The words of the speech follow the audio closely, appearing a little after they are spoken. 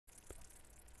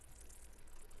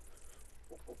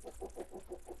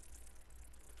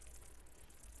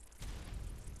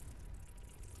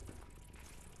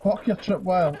Fuck your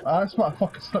tripwire. That's what I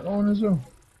fucking stuck on as well.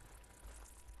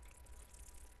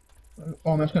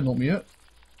 Oh, that's gonna knock me out.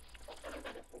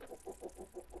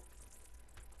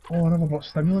 Oh, I never brought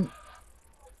stimulant.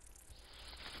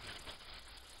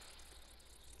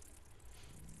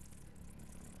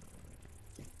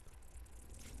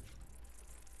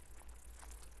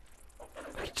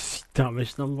 I can just see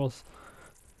damage numbers.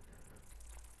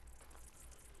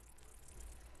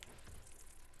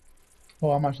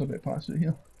 Oh, I'm actually a bit past it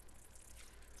here.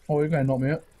 Oh, you're gonna knock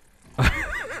me out.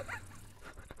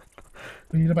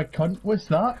 You're a big cunt. What's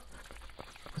that?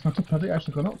 It's not a pity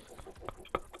actually gone up.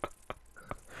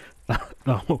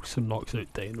 That also knocks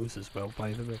out dinos as well,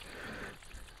 by the way.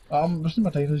 There's no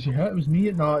more dinos you hit. It was me.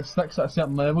 No, it sticks at a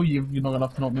certain level. You're not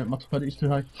enough to knock me out. My stupidity's too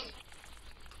high.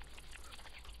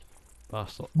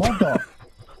 Bastard. Murder!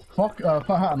 Fuck, if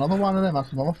I hit another one of them,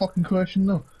 that's another fucking question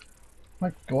though.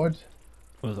 My god.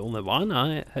 Was the only one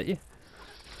I hit you?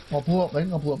 I'll blow up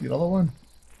then, I'll blow up your other one.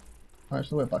 I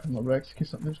actually went back in the Rex in case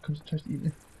something else comes and tries to eat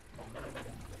me.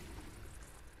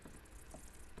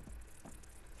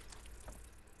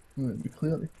 Be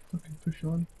clear, they fucking push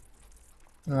on.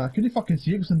 I couldn't fucking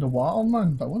see it was in the water,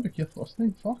 man, but I want to be careful this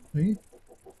time. Fuck me.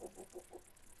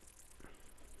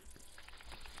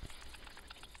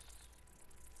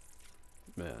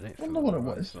 Right, I need to Wonder what it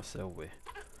was. myself with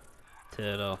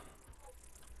Terra.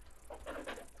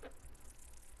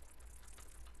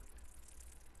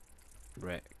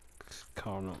 Rex,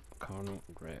 Carnal,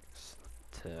 Rex,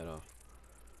 Terra.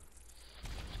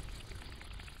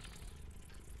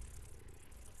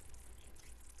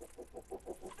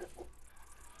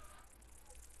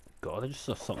 God, I just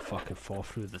saw something fucking fall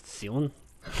through the ceiling.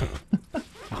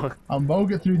 I will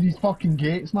get through these fucking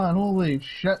gates, man, holy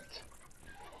shit.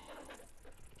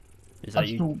 Is that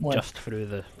you just through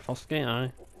the first gate,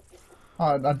 aye?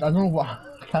 I don't know what,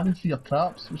 I can't see your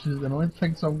traps, which is the annoying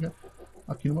thing, so I'm getting...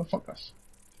 Okay, you know what, fuck this.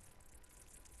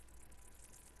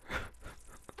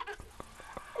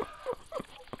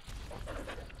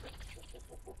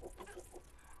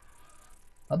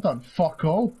 I've done fuck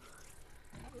all.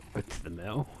 Out to the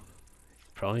middle.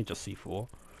 Probably just C4.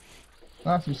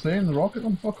 That's what I'm saying, the rocket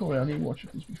done fuck all. I need to watch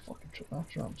it, these be fucking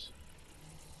traps.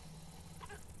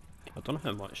 I don't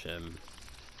know how much I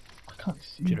can't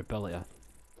see. durability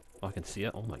I can see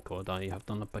it. Oh my god, I have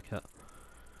done a big hit.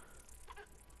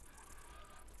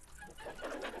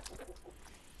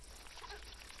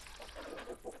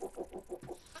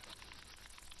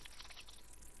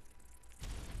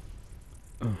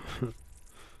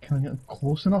 Can I get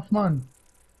close enough, man?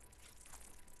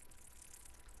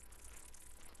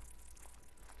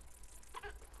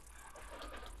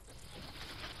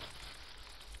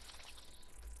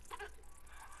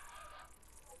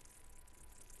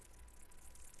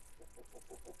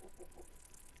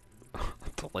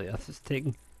 Totally, this is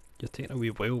you're taking a wee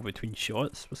while between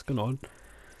shots. What's going on?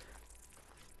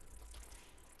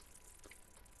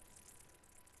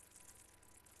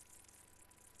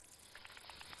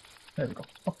 There we go.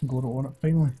 Fucking got it on it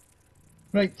finally.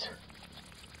 Right.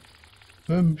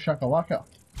 Boom, shakalaka.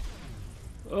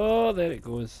 Oh, there it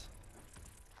goes.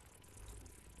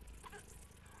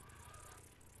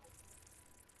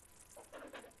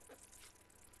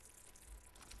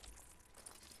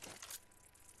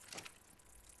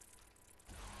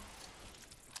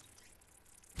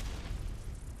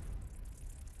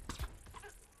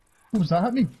 What was that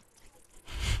at me?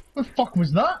 What the fuck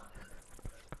was that?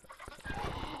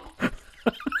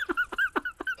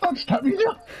 That just hit me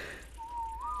there.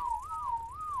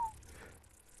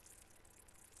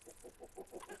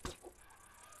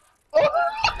 Oh!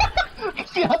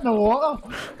 See, I had no water.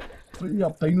 Look at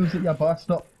your dinos that you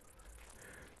bastard.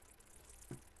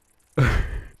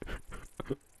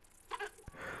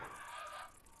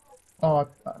 Oh,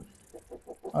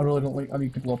 I really don't like. I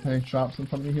need to blow up any traps in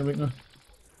front of me here right now.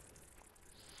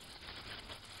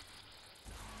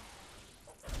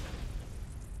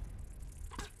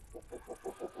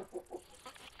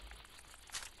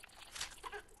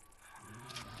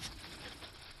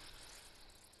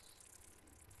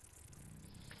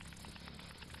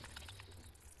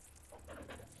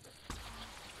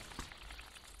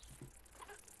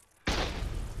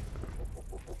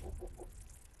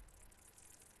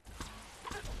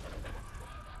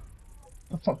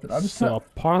 The fuck did I just So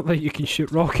apparently you can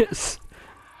shoot rockets.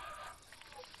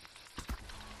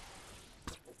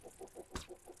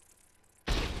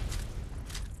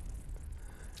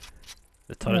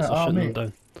 The turrets are shooting them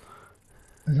down.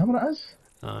 Is that what it is?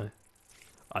 Aye.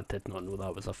 I did not know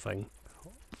that was a thing.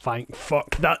 Thank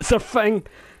fuck, that's a thing!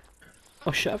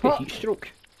 Oh shit, I've got heat stroke.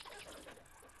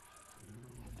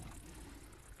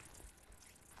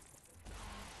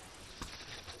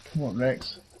 Come on,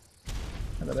 Rex.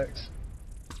 Hit the Rex.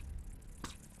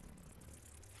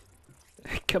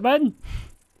 Come in!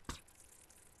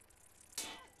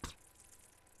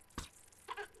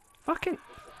 Fucking...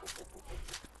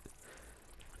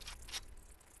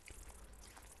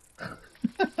 I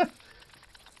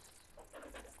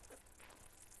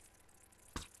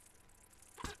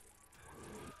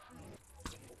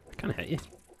can't hit you.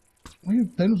 Why are your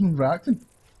dinos not reacting?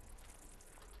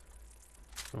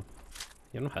 Oh,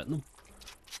 you're not hitting them.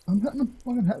 I'm hitting them.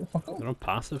 I'm gonna hit the fuck up. They're on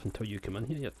passive until you come in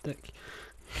here, you dick.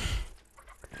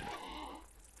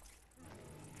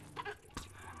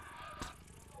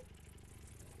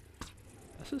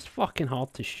 This is fucking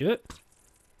hard to shoot.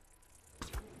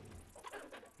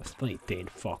 This thing did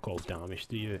fuck all damage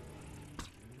to you.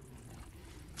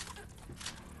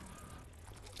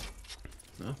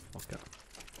 No, fuck it.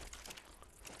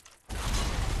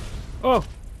 Oh!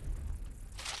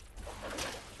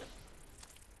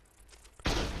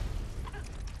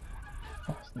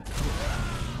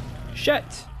 Shit!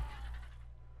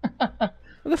 What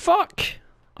the fuck?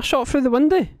 I shot through the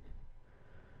window.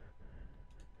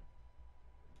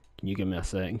 Can you give me a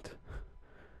second?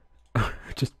 I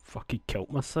just fucking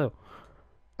killed myself.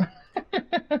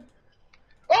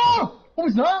 Oh! What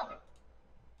was that?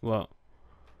 What?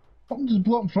 Something just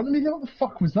blew up in front of me there. What the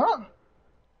fuck was that?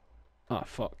 Ah,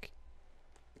 fuck.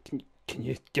 Can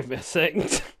you give me a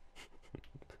second?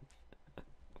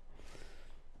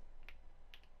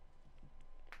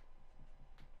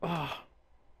 Ah,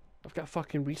 I've got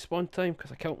fucking respawn time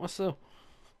because I killed myself.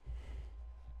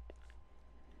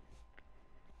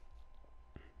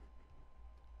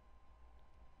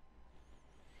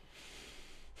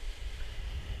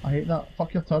 I hate that.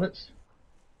 Fuck your turrets.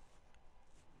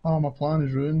 Oh, my plan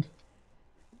is ruined.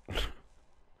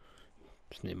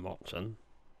 Just need march in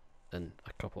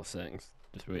a couple of seconds.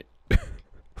 Just wait.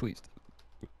 Please.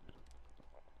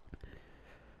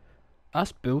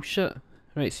 That's bullshit.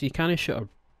 Right, so you can't shoot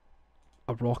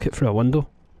a rocket through a window.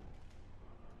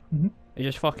 It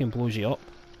just fucking blows you up.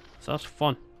 So that's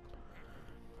fun.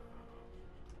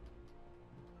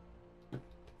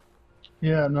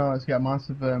 Yeah, no, it's got a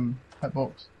massive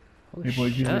hitbox. Holy Hey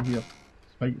boys, shit. usually here.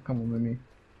 Spike, come on with me.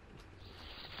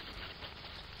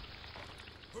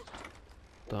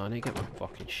 Damn, I need to get my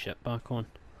fucking shit back on.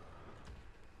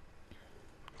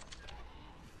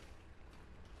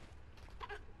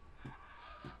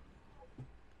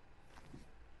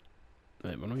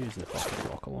 Right, we're not using the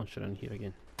fucking rocket launcher in here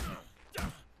again.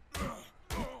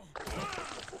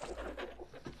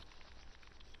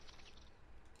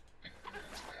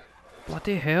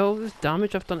 Bloody hell, this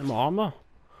damage I've done to my armour.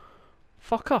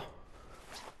 Fucker.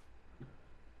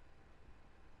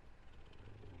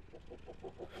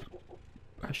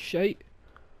 Ah, shite.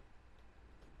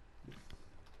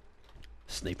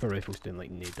 Sniper rifle's doing like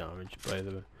no damage, by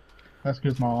the way. That's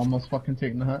because my armor's fucking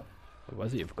taking the hit. What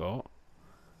is it you've got?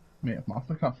 Mate, if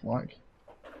Mastercraft flak.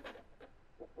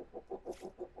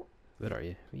 Where are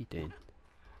you? What are you doing?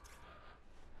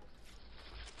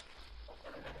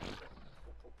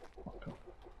 Fuck off.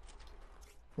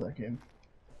 For that game.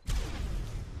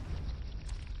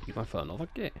 You going for another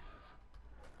gate?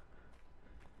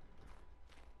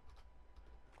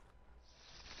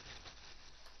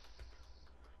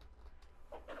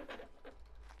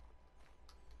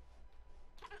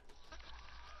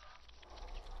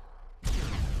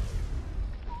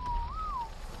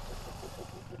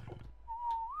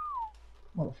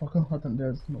 Motherfucker, I didn't do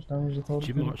as much damage as I thought.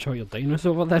 Did you march all your dinos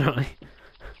over there, aye?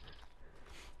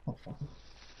 Motherfucker.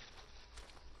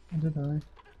 I did I?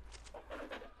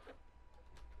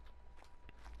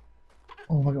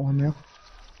 Oh, I got one there.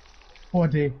 Oh, I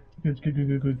did. Good, good, good,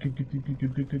 good, good, good, good, good, good,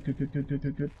 good, good, good, good, good, good,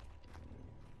 good, good.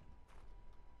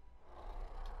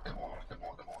 Come on, come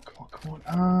on, come on, come on, come on.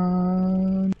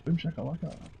 And boom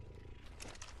shakalaka.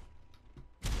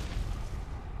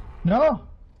 No!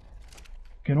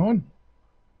 Get on.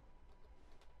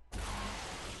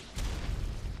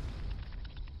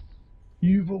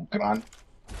 You will grant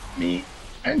me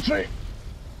entry.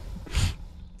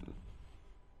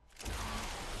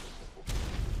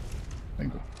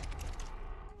 Bingo.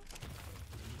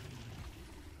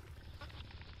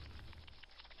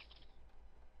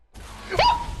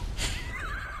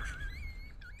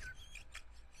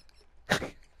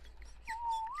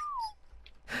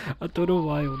 I don't know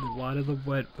why only one of them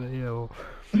went, but yo.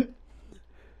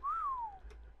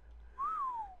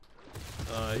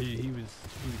 He was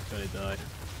gonna die.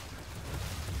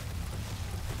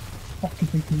 Fuck, you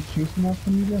think he's chasing after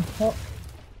me there? Fuck.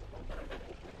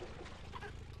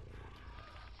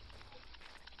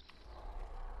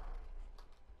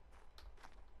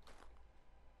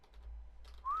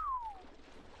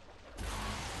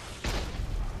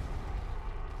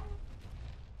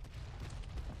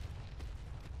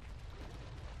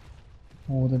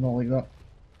 Oh, they're not like that.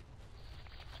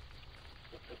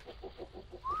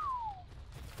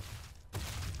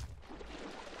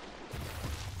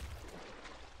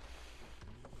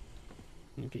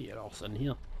 You get your ass in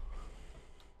here.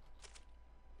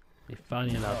 You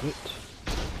fanny in that boot.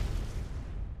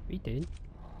 We did.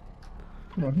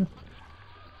 Come on here.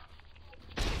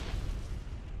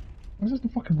 Where's this the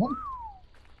fucking one?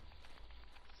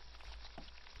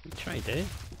 We tried it.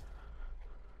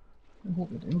 I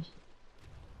hope it is.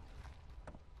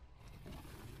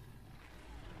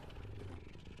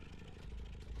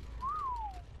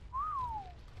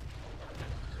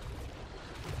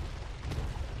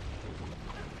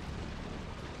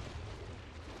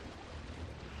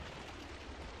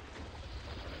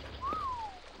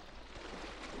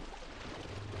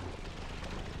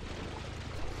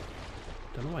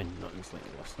 Don't know why nothing's like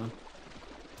listening.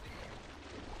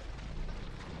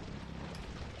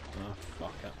 Oh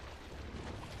fuck it.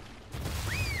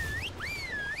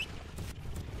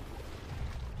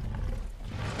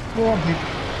 Oh,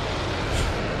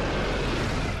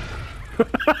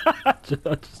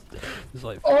 Just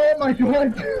like oh my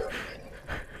god!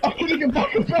 I couldn't get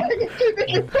back up back! I couldn't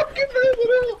get fucking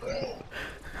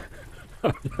back I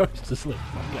was just like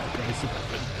fuck it,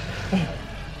 crazy.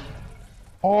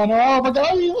 Oh no, my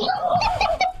guys!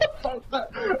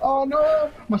 Oh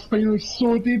no! My spine was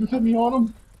so dead without me on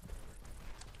him.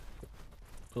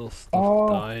 Little stuff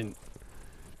dying.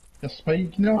 The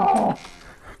spike, no!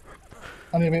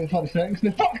 I need to wait 30 seconds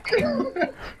now. Fuck!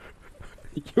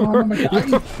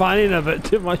 You're fanning a bit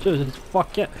too much, I was just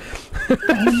fuck it. Oh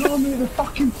no, mate, the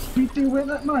fucking speed they went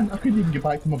at, man. I couldn't even get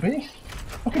back to my base.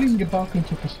 I couldn't even get back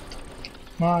into this.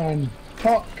 Man,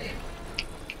 fuck.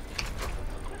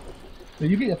 So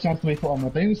you get your chance to make it on my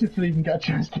bounce if you even get a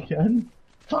chance to get in.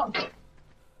 Fuck!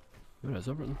 Where is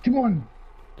everything? Come on!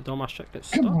 Did all my shit get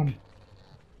stuck? Come on!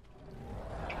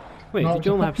 Wait, No, did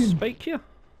you only have fucking... spike here?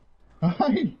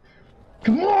 Aye!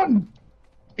 Come on!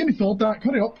 Give me filled that,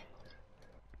 hurry up!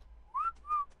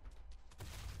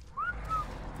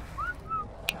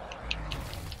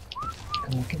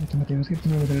 Come on, get me to my downs, get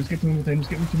me to my downs, get me to my downs,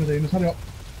 get me to my downs, hurry up!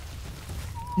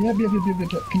 Yeah,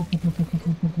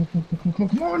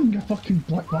 come on, you fucking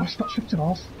black bastard, shut your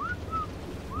ass!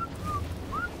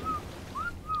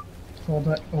 Fall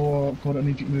back, oh god, I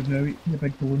need you to move now, you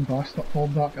big balloon bastard, fall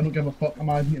back, I don't give a fuck, I'm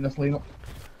adding you to this lineup.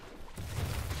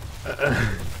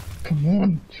 Come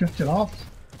on, shut your ass!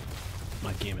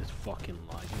 My game is fucking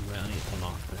lagging, right? I need to turn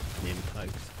off the name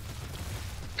tags.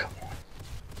 Come on.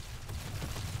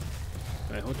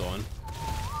 Right, hold on.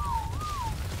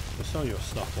 What's all your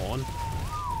stuff on?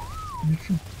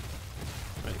 Neutral.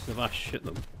 Right, so if I shoot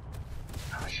them.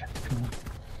 Oh shit, come on.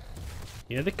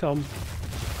 Here they come.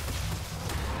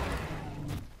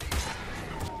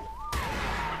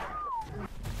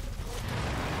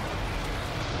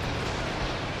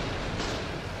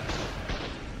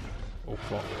 Oh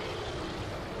fuck.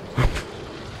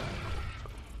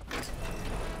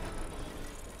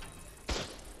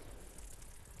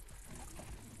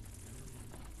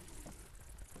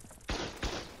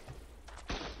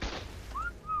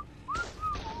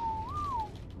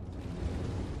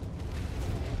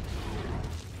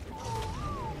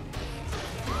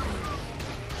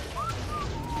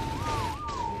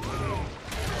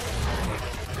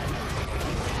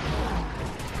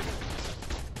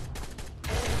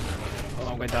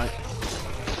 I'm gonna die.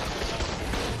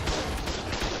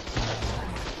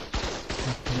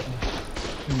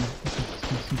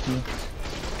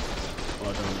 Oh, I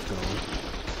don't know what's going on.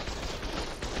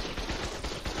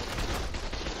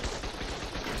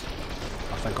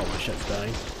 I think all my shit's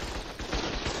dying.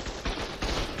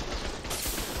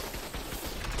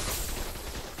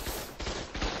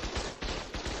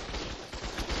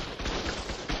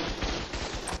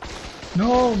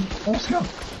 No, Oscar!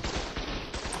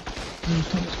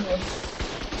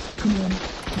 Come on,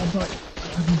 come back. I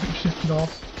haven't been shifted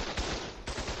off.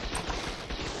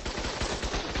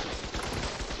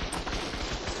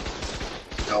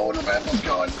 No, the vandal's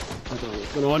gone! I don't know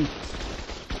what's going on.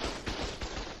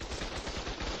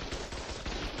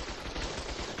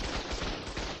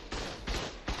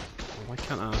 Why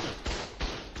can't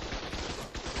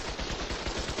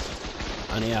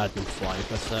I need to add them fly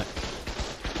for a sec.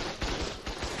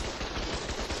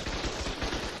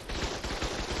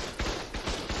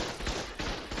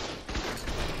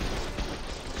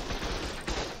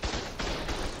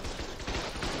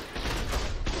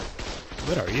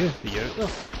 Where are you? Are you out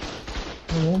there?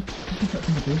 Hold on, I can get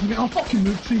from the base again. I'll fucking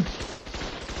move tree!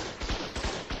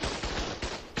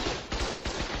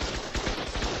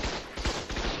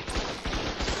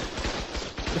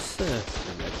 This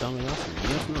red dummy, that's me,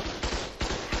 isn't it?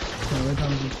 red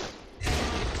handed.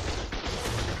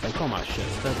 I think all my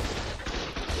shit's dead.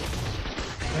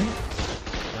 Right?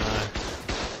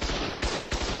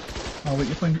 I'll let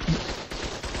you find it.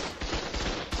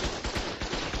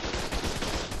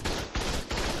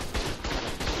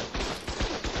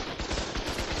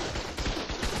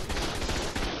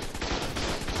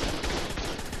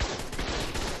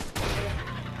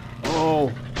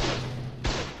 Oh!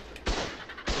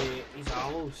 These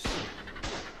owls.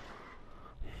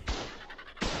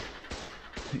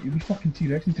 You fucking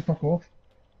T-Rex need to fuck off.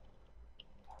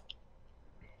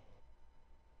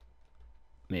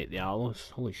 Mate, the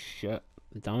owls. Holy shit.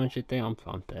 The damage they do,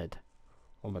 I'm dead.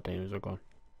 All my dinos are gone.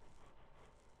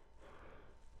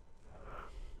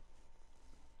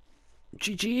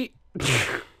 GG!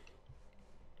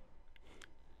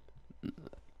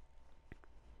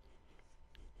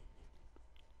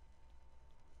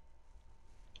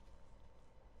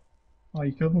 Oh,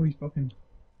 you killed me, wee fucking.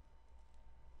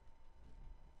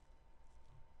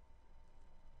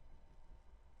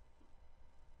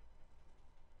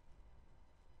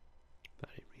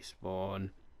 Better respawn.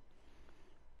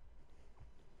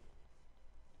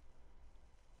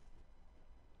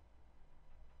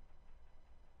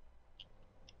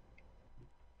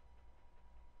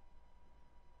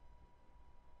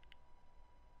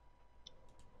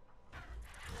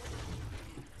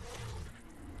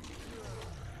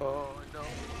 Oh no.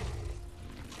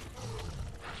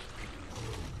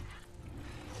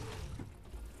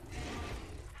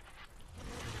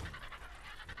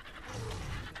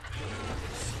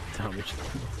 Damage.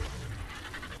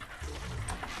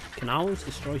 Can owls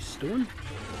destroy stone?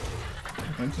 I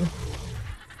think so.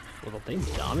 Well, they're doing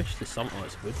damage to something. Oh,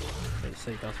 it's wood.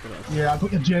 Outside, that's what it is. Yeah, I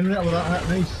got your generator with that,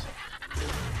 nice.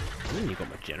 And then you got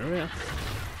my generator.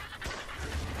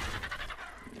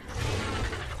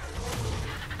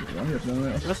 Yeah, your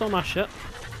generator. That's all my shit.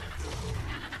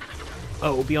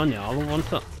 Oh, it'll be on the owl,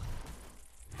 won't it?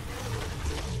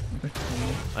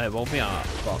 It will be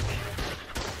fuck.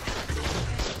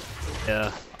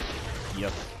 Yeah.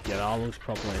 Yep. Your owl's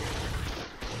probably.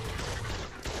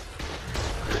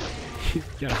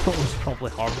 Your owl's probably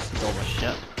harvested all my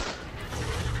shit.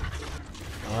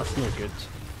 Oh, that's no good.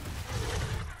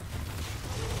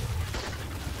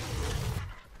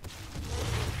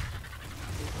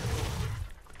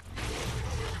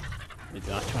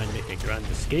 Maybe I'll try and make a grand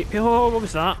escape. Oh, what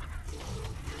was that?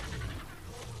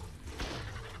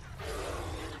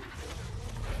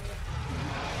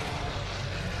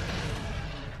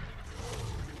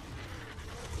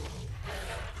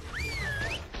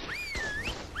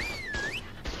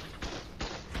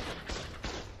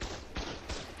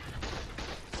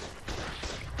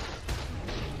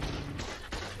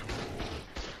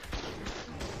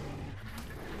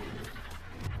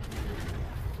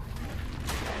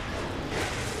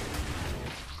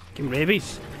 Give him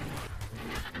rabies.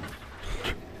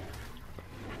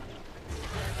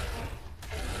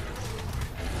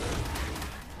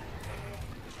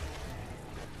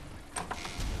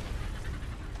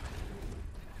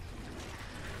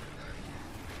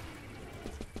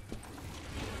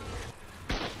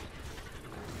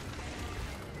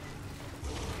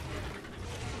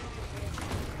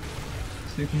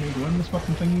 See if we can go in this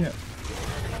fucking thing yet.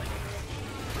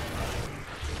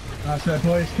 That's it,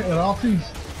 boys, get their arties.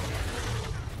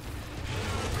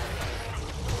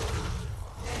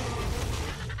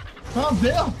 Oh, I'm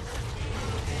there!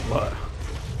 What?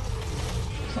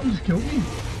 Something just killed me.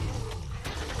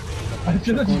 I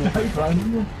just died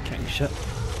randomly. King shit.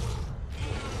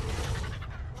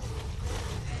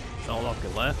 That's all I've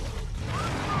got left.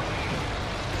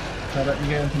 Is that it? You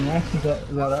get anything left? Is that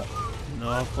it? No,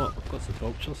 I've got some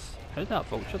vultures. How did that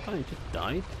vulture die? It just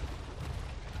died.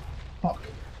 Fuck.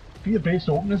 Be the base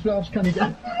open as well, I just can't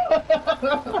get.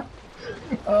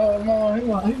 Oh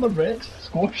no, I think my Rex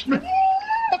squashed me.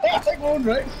 I think my own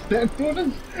Rex stepped on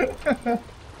him. I think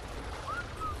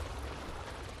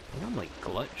I'm like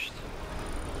glitched.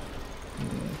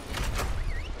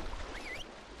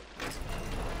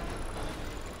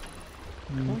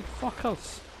 Come on,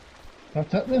 fuckers.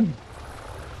 That's it then.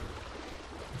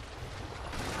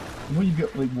 You know you've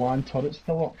got like one turret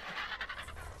still up.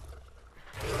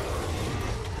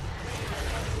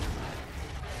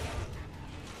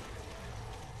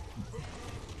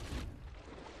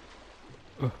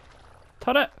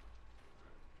 Turret!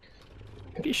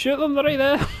 You shoot them, they're right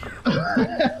there!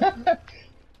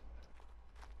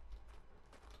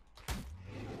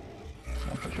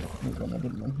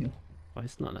 Why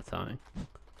is it not attacking?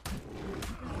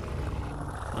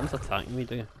 One's attacking me,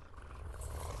 do you?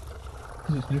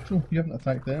 Because it's neutral, you haven't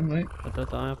attacked them, right? I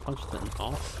did, I punched it in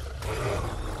half.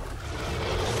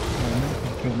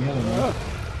 kill me, I don't know.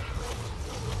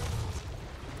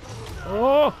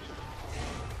 Oh!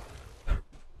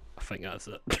 I think that's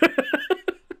it.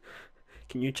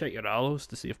 Can you check your allos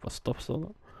to see if my stuff's on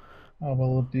it? I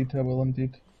will indeed, I will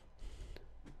indeed.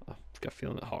 I've got a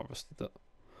feeling it harvested it.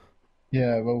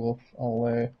 Yeah, well,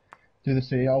 I'll do the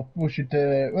same. We should,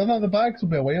 well no, the bags will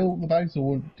be a while, the bags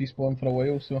won't despawn for a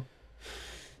while, so.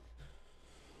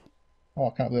 Oh,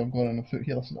 I can't believe I'm going on foot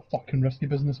here, this is a fucking risky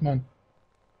business, man.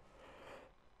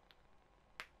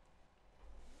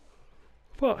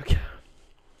 Fuck.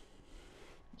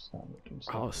 Stand it, don't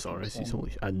Oh, stand it, sorry, don't stand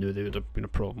it. I knew there would have been a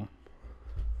problem.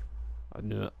 I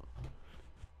knew it.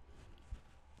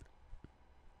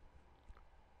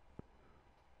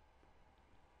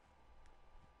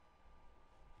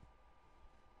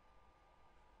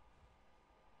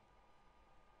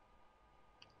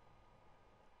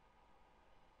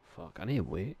 Fuck, I need to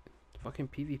wait. Fucking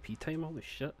PvP time, all this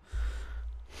shit.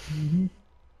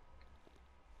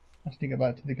 I just need to get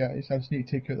back to the guys, I just need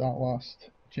to take out that last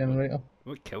generator.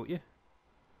 What killed you?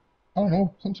 I don't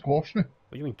know, some squashed me.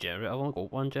 What do you mean generator? I've only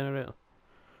got one generator.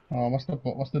 Oh, I must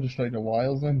have destroyed the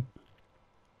wires then.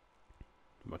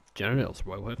 My generator's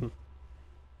well hidden.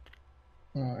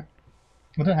 Aye.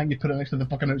 I don't think you put it next to the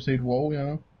fucking outside wall, you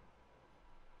know.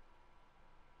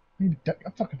 You dick,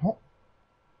 I'm fucking hot.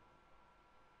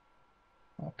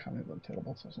 Oh, I can't even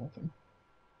terrible, so that's nothing.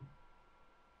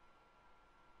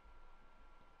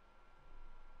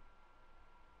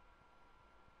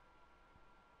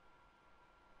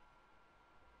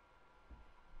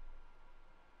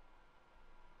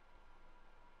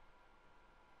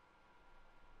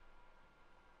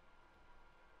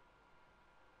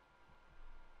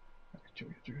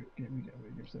 Get me,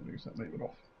 give that night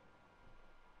off.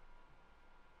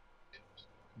 Can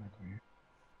I go here?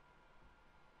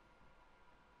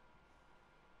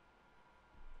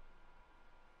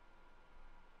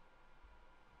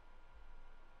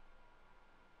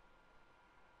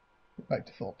 Back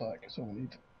to full back, that's all we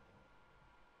need.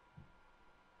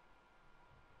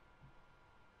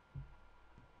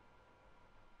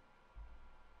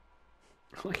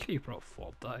 I like how you brought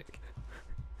Ford back.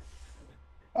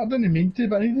 I didn't mean to,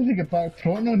 but I needed to get back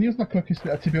trotting on. Here's my quickest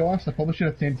bit. To be honest, I probably should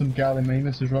have tamed him Galley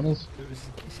Minus as runners. It was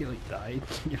in case he like died.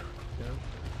 Yeah.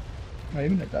 I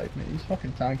even died, mate. He's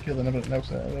fucking tankier than everything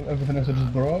else. Everything else I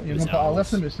just brought, you know. But I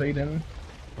left him outside anyway.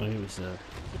 I think it was the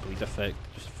bleed effect.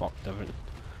 Just fucked everything.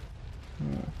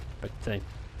 Big time.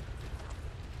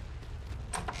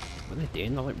 What are they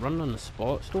doing? They're like running on the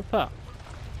spot. Stop it!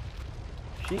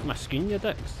 Shake my screen, you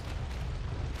dicks.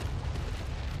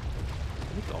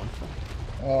 What are they going for?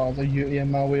 Oh, there's a Yeti in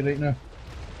my way right now.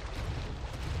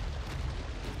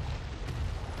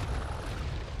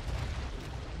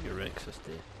 Your Rex is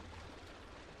dead.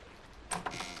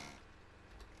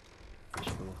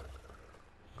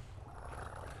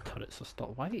 Turrets are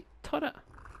still white. Turret!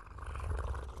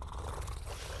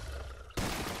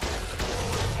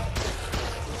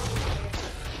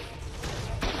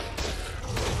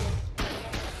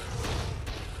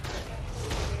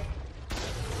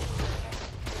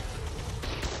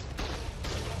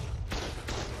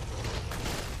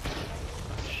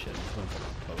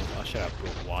 I should have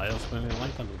broke wires when we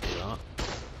went, I don't do that.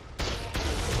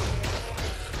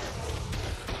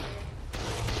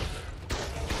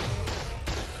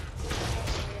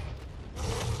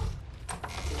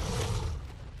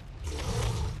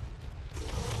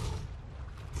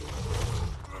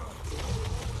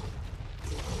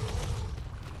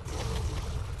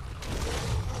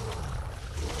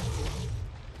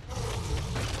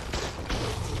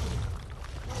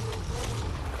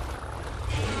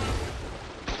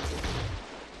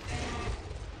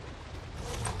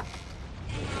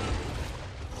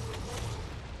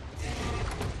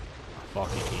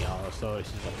 Fucking hell, so this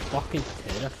is fucking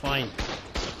terrifying.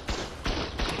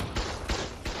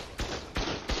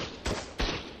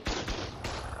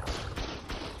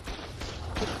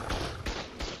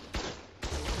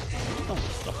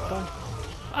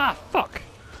 Ah, fuck!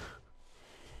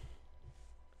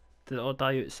 Did it all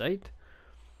die outside?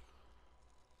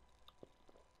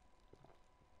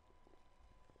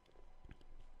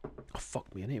 Oh,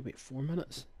 fuck me, I need to wait 4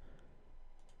 minutes.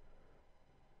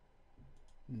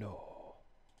 No.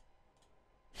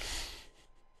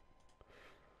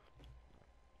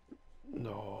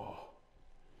 No.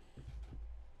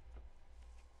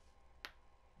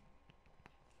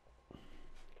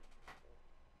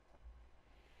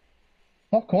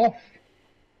 Fuck off.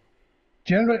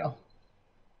 Generator.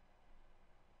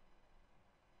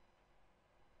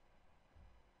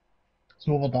 It's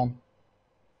overdone.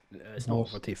 It's not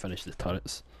over till you finish the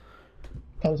turrets.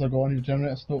 Turrets are gone, your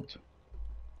generator stopped.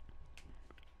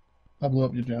 I blew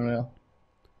up your generator.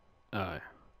 Aye.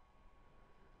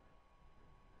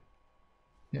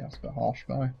 Yeah, it's a bit harsh,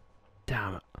 but aye.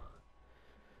 Damn it.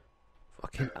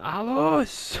 Fucking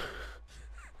Alos!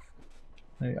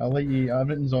 Right, I'll let you.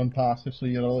 Everything's on passive, so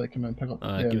you're allowed to come in and pick up.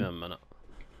 Give me a minute.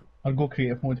 I'll go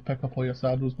creative mode to pick up all your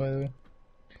saddles, by the way.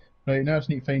 Right, now I just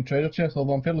need to find treasure chests,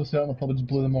 although I'm fairly certain I'll probably just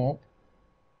blew them all up.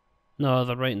 No,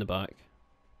 they're right in the back.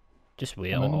 Just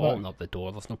wait, I'll open up the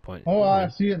door, there's no point. Oh, I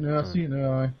see it now, I see it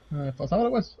now, aye. Is that what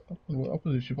it was? Up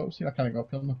with the ship, see, I can't go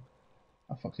up here now.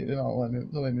 Ah, fuck's sake, they'll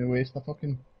let me waste the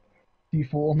fucking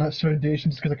D4 on that foundation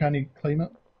just because I can't climb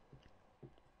it.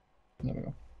 There we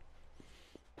go.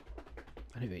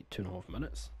 I need to wait 2.5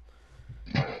 minutes.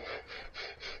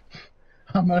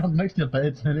 I'm next to your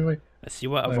bed anyway. I see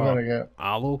whatever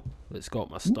aloe that's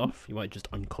got my stuff, you might just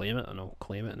unclaim it and I'll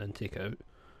claim it and then take it out.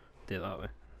 Do it that way.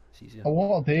 It's easier. A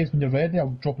lot of days when you're ready, I'll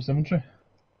drop his inventory.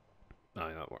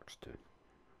 Aye, that works too.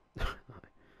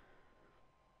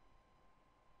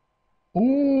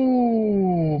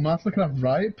 Oh, Mastercraft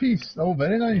Riot piece. Oh,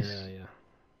 very nice. Yeah.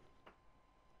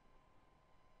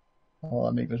 Oh,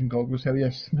 that night vision goggles, hell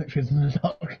yes. Night vision in the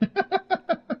dark.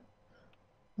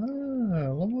 Ah,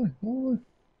 lovely. Very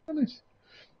nice.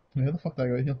 How the fuck did I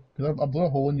go here? Because I blew a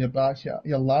hole in your back,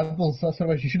 your ladders, that's what it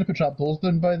was. You should have put trap doors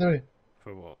down, by the way.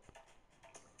 For what?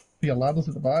 For your ladders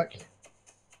at the back.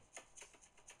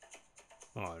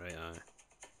 Oh, right, aye.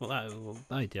 Well,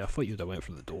 that idea, I thought you'd have went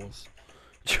for the doors.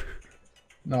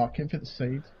 No, I came for the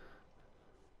side.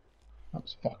 That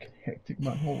was fucking hectic,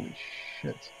 man. Holy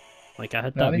shit. Like, I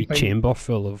had that wee chamber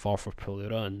full of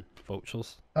Orthopulura and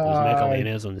vultures. There was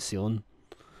Megalanias on the ceiling.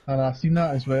 And I've seen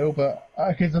that as well, but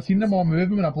because I've seen them all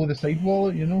moving when I blow the side wall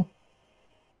out, you know.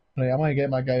 Right, I'm gonna get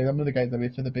my guys. I'm gonna guide the way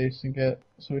to the base and get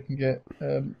so we can get.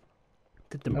 Did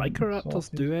the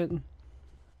Microraptors do anything?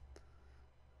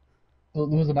 There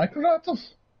was the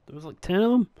Microraptors? There was like 10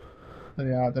 of them.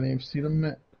 Yeah, I didn't even see them,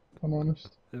 mate. If I'm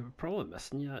honest. They were probably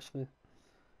missing you, actually.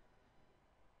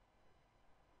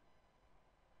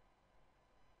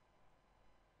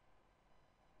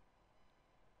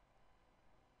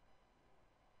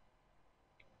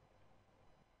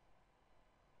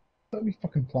 That wee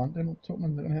fucking plant down up top,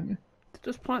 man, they're gonna hit me. Did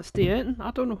those plants stay in?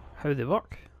 I don't know how they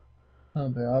work. I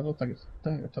don't think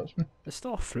it touched me. It's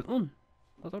still a fruitling.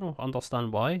 I don't know,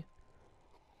 understand why.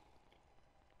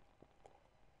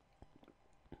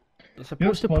 They're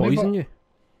supposed to poison you. You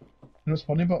know what's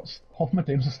funny about half my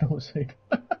diamonds are still outside.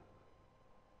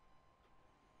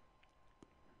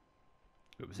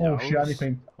 Oh shit, I need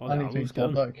to find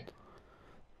top deck.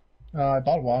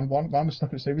 Bar one was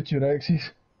stuck outside with 2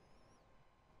 Rexes.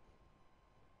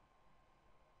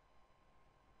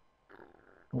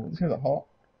 Oh, these guys are hot.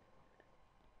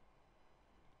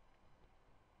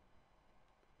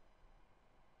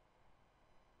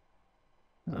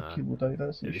 It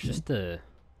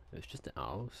was just the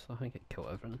owls. I think it killed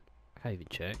everything. I can't even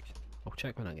check. I'll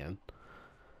check one again.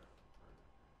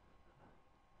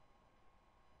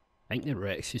 I think the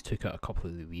Rexes took out a couple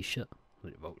of the wee shit,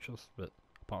 like the vultures, but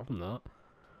apart from that.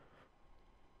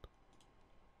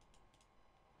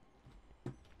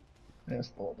 Yeah, it's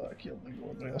thought that I killed them.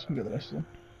 Right, let's go get the rest of them.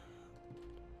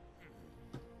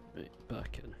 Right,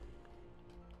 back in.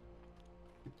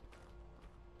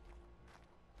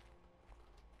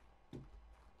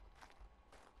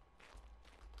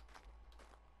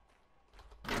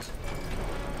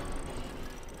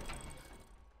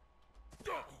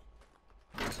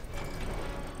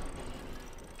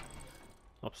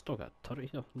 I've still got a turret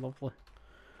here, lovely.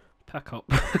 Pick up.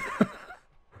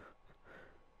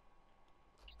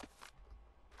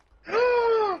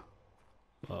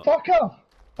 Fucker!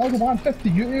 I was 150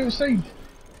 you outside. Did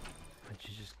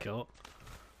you just kill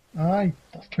it? Aye,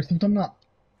 that's twice I've done that.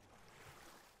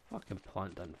 Fucking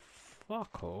plant done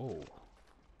fuck all.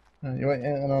 You went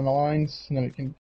in on the lines, and then we can